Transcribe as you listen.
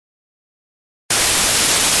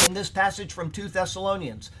in this passage from 2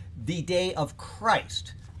 Thessalonians, the day of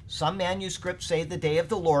Christ. Some manuscripts say the day of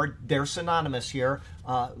the Lord. They're synonymous here.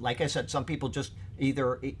 Like I said, some people just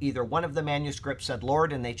either one of the manuscripts said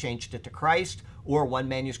Lord and they changed it to Christ, or one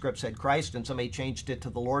manuscript said Christ and somebody changed it to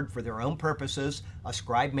the Lord for their own purposes. A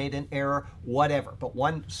scribe made an error, whatever. But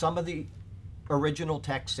some of the original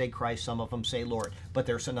texts say Christ, some of them say Lord, but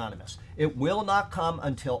they're synonymous. It will not come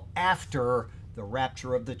until after the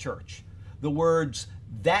rapture of the church. The words,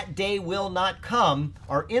 that day will not come,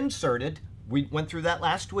 are inserted. We went through that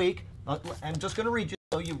last week. I'm just going to read you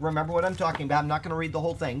so you remember what I'm talking about. I'm not going to read the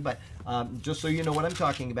whole thing, but just so you know what I'm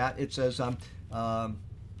talking about. It says,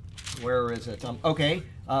 where is it?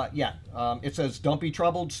 It says, don't be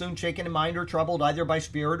troubled, soon shaken in mind or troubled, either by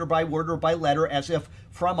spirit or by word or by letter, as if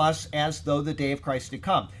from us, as though the day of Christ had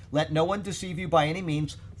come. Let no one deceive you by any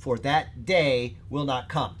means, for that day will not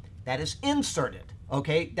come. That is inserted,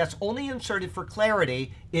 okay? That's only inserted for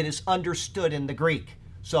clarity. It is understood in the Greek.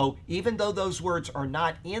 So even though those words are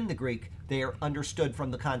not in the Greek, they are understood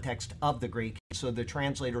from the context of the Greek. So the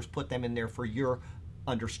translators put them in there for your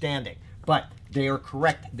understanding. But they are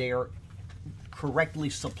correct. They are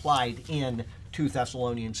correctly supplied in 2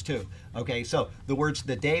 Thessalonians 2. Okay, so the words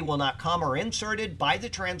the day will not come are inserted by the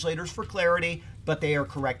translators for clarity, but they are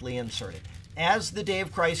correctly inserted. As the day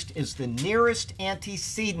of Christ is the nearest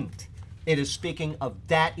antecedent, it is speaking of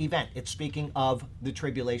that event. It's speaking of the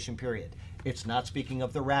tribulation period. It's not speaking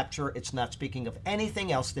of the rapture. It's not speaking of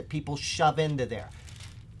anything else that people shove into there.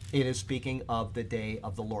 It is speaking of the day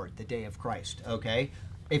of the Lord, the day of Christ, okay?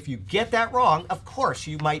 If you get that wrong, of course,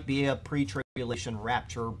 you might be a pre-tribulation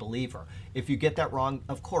rapture believer. If you get that wrong,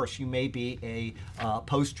 of course, you may be a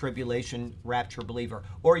post-tribulation rapture believer.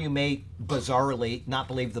 Or you may, bizarrely, not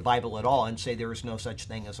believe the Bible at all and say there is no such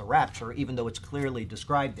thing as a rapture, even though it's clearly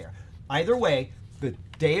described there. Either way, the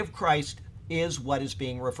day of Christ is what is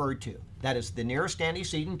being referred to. That is the nearest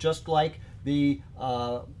antecedent, just like the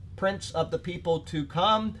prince of the people to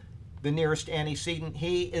come, the nearest antecedent,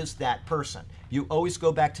 he is that person. You always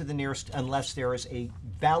go back to the nearest unless there is a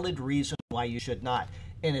valid reason why you should not.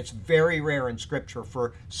 And it's very rare in Scripture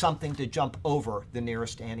for something to jump over the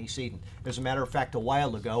nearest antecedent. As a matter of fact, a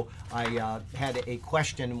while ago, I had a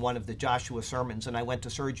question in one of the Joshua sermons, and I went to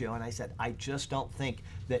Sergio and I said, I just don't think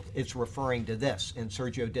that it's referring to this. And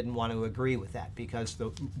Sergio didn't want to agree with that because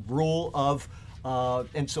the rule of,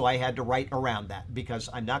 and so I had to write around that because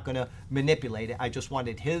I'm not going to manipulate it. I just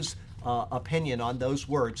wanted his opinion on those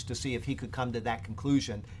words to see if he could come to that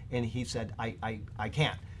conclusion. And he said, I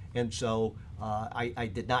can't. And so I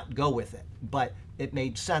did not go with it. But it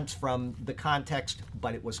made sense from the context,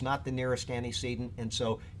 but it was not the nearest antecedent. And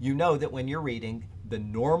so you know that when you're reading, the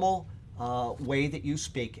normal way that you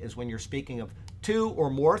speak is when you're speaking of two or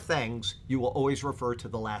more things, you will always refer to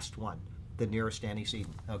the last one, the nearest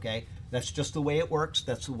antecedent, okay? That's just the way it works.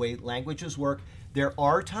 That's the way languages work. There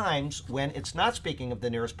are times when it's not speaking of the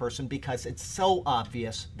nearest person because it's so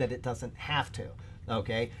obvious that it doesn't have to.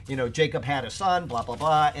 Okay, you know, Jacob had a son, blah, blah,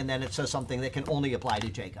 blah, and then it says something that can only apply to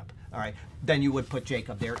Jacob. All right, then you would put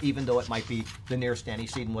Jacob there, even though it might be the nearest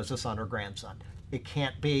antecedent was a son or grandson. It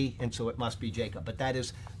can't be, and so it must be Jacob. But that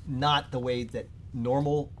is not the way that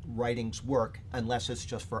normal writings work unless it's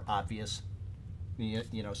just for obvious,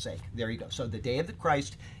 sake. There you go. So the day of the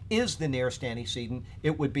Christ is the nearest antecedent.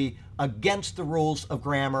 It would be against the rules of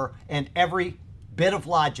grammar and every bit of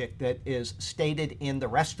logic that is stated in the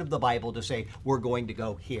rest of the Bible to say we're going to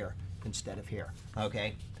go here instead of here,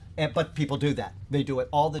 okay? But people do that. They do it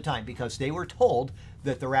all the time because they were told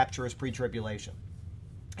that the rapture is pre-tribulation.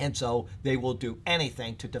 And so they will do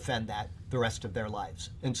anything to defend that the rest of their lives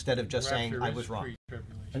instead of just saying I was wrong.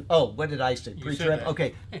 And, oh, what did I say? Pre-trib?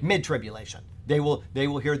 Okay, mid-tribulation. They will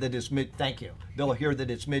hear that it's thank you. They'll hear that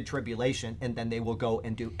it's mid-tribulation, and then they will go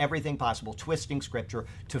and do everything possible, twisting Scripture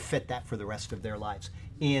to fit that for the rest of their lives.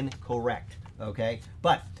 Incorrect, okay?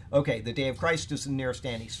 But, okay, the day of Christ is the nearest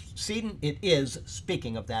antecedent. It is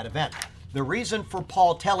speaking of that event. The reason for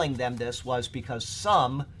Paul telling them this was because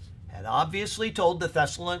some had obviously told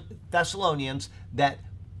the Thessalonians that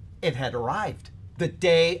it had arrived. The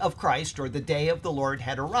day of Christ or the day of the Lord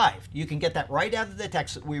had arrived. You can get that right out of the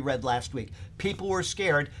text that we read last week. People were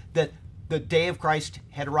scared that the day of Christ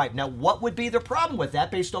had arrived. Now, what would be the problem with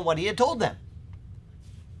that based on what he had told them?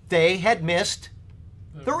 They had missed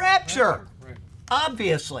the rapture. Right.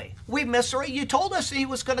 Obviously. We missed it. You told us he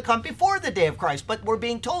was going to come before the day of Christ, but we're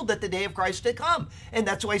being told that the day of Christ had come. And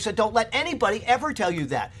that's why he said, don't let anybody ever tell you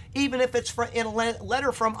that, even if it's in a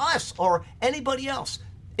letter from us or anybody else.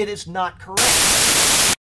 It is not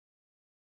correct.